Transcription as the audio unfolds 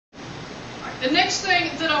The next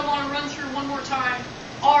thing that I want to run through one more time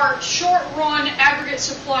are short-run aggregate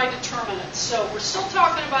supply determinants. So we're still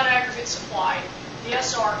talking about aggregate supply. The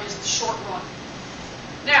SR is the short run.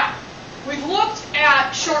 Now, we've looked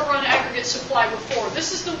at short-run aggregate supply before.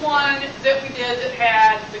 This is the one that we did that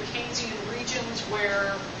had the Keynesian regions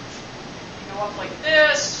where you go up like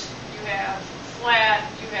this, you have flat,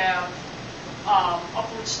 you have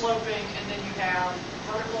upward sloping, and then you have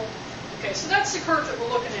vertical. Okay, so that's the curve that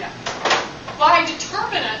we're looking at. By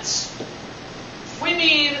determinants, we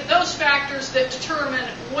mean those factors that determine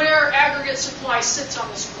where aggregate supply sits on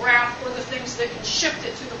this graph, or the things that can shift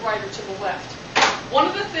it to the right or to the left. One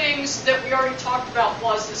of the things that we already talked about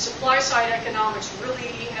was that supply-side economics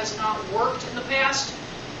really has not worked in the past,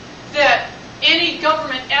 that any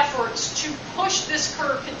government efforts to push this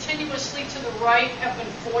curve continuously to the right have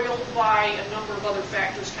been foiled by a number of other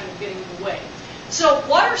factors kind of getting in the way. So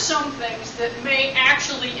what are some things that may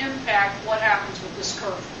actually impact what happens with this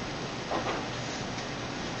curve?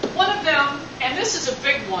 One of them, and this is a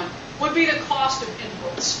big one, would be the cost of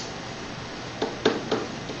inputs.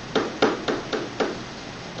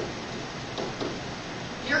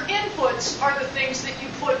 Your inputs are the things that you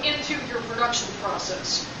put into your production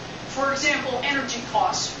process. For example, energy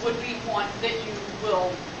costs would be one that you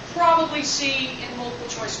will probably see in multiple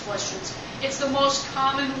choice questions. It's the most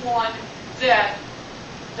common one that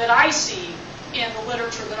I see in the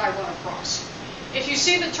literature that I run across. If you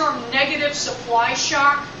see the term negative supply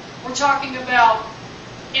shock, we're talking about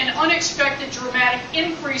an unexpected dramatic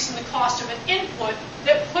increase in the cost of an input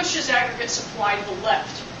that pushes aggregate supply to the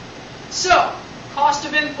left. So, cost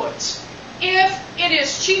of inputs. If it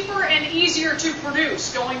is cheaper and easier to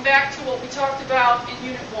produce, going back to what we talked about in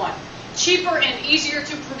Unit 1, cheaper and easier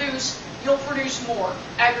to produce, you'll produce more.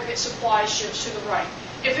 Aggregate supply shifts to the right.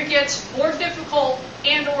 If it gets more difficult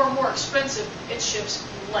and or more expensive, it shifts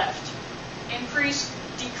left. Increase,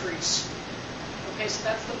 decrease. Okay, so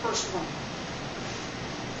that's the first one.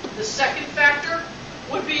 The second factor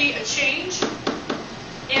would be a change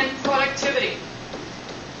in productivity.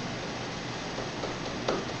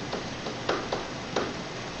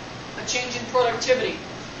 A change in productivity.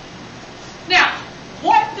 Now,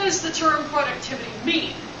 what does the term productivity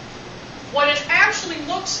mean? What it actually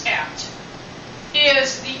looks at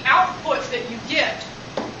is the output that you get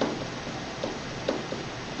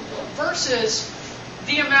versus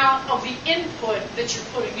the amount of the input that you're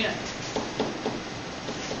putting in.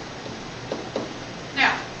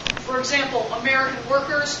 Now, for example, American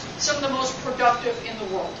workers, some of the most productive in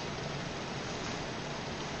the world.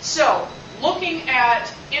 So, looking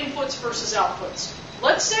at inputs versus outputs.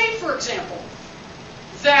 Let's say, for example,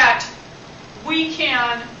 that we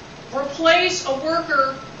can replace a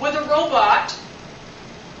worker with a robot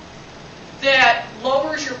that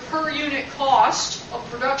lowers your per unit cost of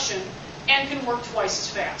production and can work twice as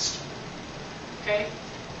fast. Okay?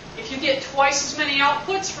 If you get twice as many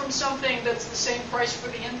outputs from something that's the same price for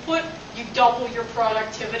the input, you double your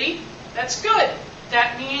productivity. That's good.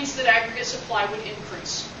 That means that aggregate supply would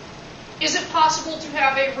increase. Is it possible to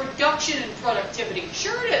have a reduction in productivity?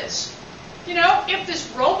 Sure it is. You know, if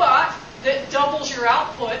this robot that doubles your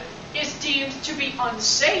output is deemed to be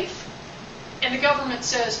unsafe, and the government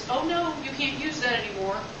says, oh no, you can't use that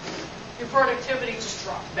anymore, your productivity just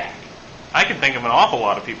drops back. I can think of an awful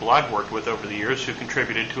lot of people I've worked with over the years who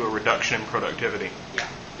contributed to a reduction in productivity. Yeah,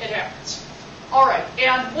 it happens. All right,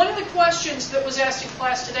 and one of the questions that was asked in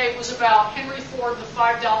class today was about Henry Ford, the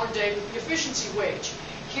 $5 day with the efficiency wage.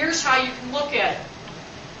 Here's how you can look at it.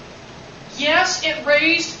 Yes, it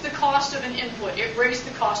raised the cost of an input. It raised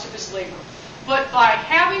the cost of his labor. But by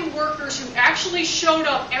having workers who actually showed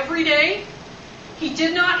up every day, he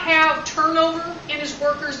did not have turnover in his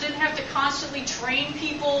workers, didn't have to constantly train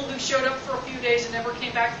people who showed up for a few days and never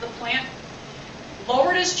came back to the plant.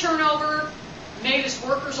 Lowered his turnover, made his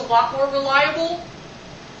workers a lot more reliable.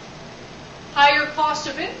 Higher cost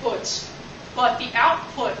of inputs, but the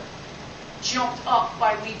output jumped up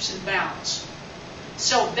by leaps and bounds.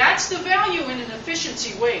 So that's the value in an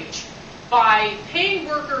efficiency wage. By paying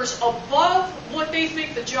workers above what they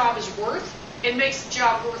think the job is worth, it makes the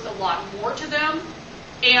job worth a lot more to them,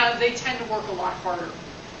 and they tend to work a lot harder,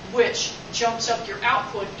 which jumps up your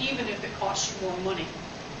output even if it costs you more money.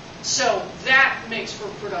 So that makes for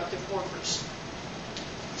productive workers.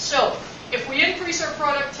 So if we increase our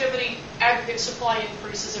productivity, aggregate supply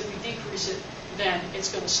increases. If we decrease it, then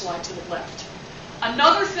it's going to slide to the left.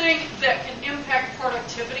 Another thing that can impact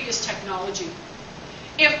productivity is technology.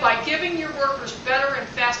 If by giving your workers better and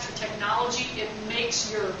faster technology, it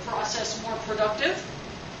makes your process more productive,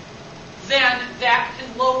 then that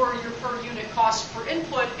can lower your per unit cost per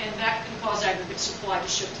input, and that can cause aggregate supply to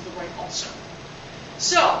shift to the right also.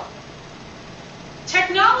 So,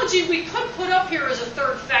 technology we could put up here as a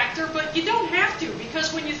third factor, but you don't have to,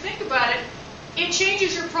 because when you think about it, it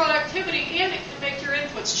changes your productivity and it can make your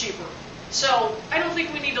inputs cheaper. So I don't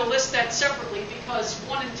think we need to list that separately, because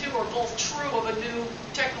 1 and 2 are both true of a new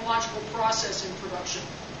technological process in production.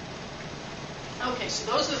 Okay,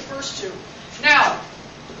 so those are the first two. Now,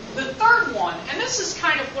 the third one, and this is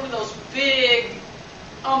kind of one of those big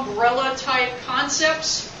umbrella type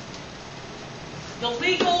concepts, the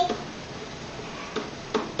legal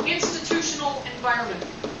institutional environment.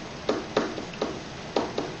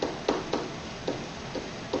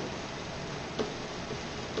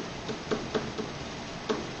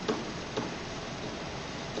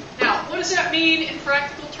 Now, what does that mean in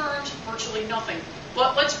practical terms? Virtually nothing.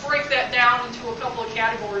 But let's break that down into a couple of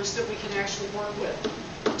categories that we can actually work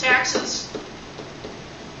with. Taxes,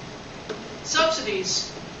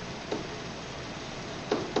 subsidies,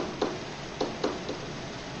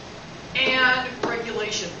 and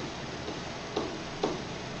regulation.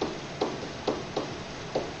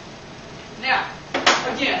 Now,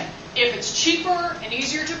 again, if it's cheaper and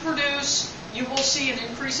easier to produce, you will see an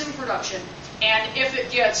increase in production. And if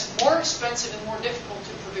it gets more expensive and more difficult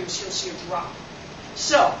to produce, you'll see a drop.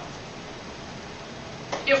 So,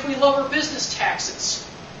 if we lower business taxes,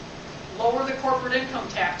 lower the corporate income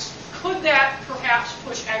tax, could that perhaps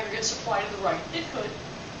push aggregate supply to the right? It could.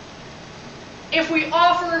 If we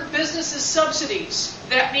offer businesses subsidies,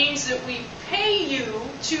 that means that we pay you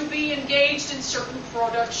to be engaged in certain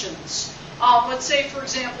productions. Let's say, for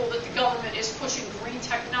example, that the government is pushing green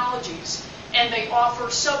technologies, and they offer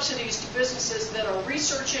subsidies to businesses that are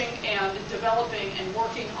researching and developing and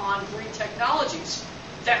working on green technologies.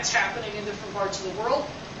 That's happening in different parts of the world.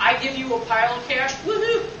 I give you a pile of cash,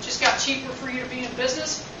 woohoo, just got cheaper for you to be in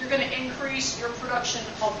business. You're going to increase your production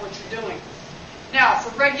of what you're doing. Now,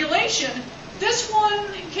 for regulation, this one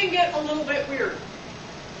can get a little bit weird.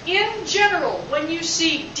 In general, when you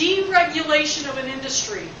see deregulation of an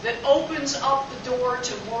industry that opens up the door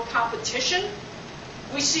to more competition,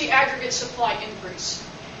 we see aggregate supply increase.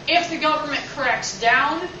 If the government cracks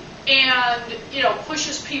down and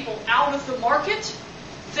pushes people out of the market,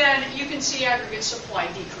 then you can see aggregate supply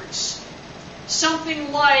decrease.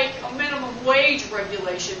 Something like a minimum wage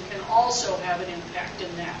regulation can also have an impact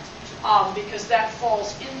in that, because that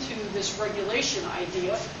falls into this regulation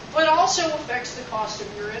idea, but also affects the cost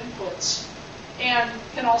of your inputs and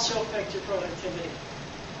can also affect your productivity.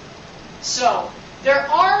 So, there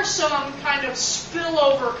are some kind of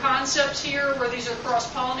spillover concepts here where these are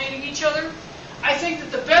cross-pollinating each other. I think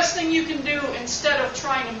that the best thing you can do, instead of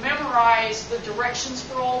trying to memorize the directions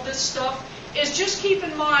for all this stuff, is just keep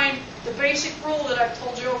in mind the basic rule that I've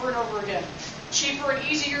told you over and over again. Cheaper and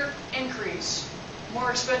easier, increase.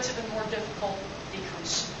 More expensive and more difficult,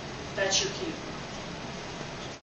 decrease. That's your key.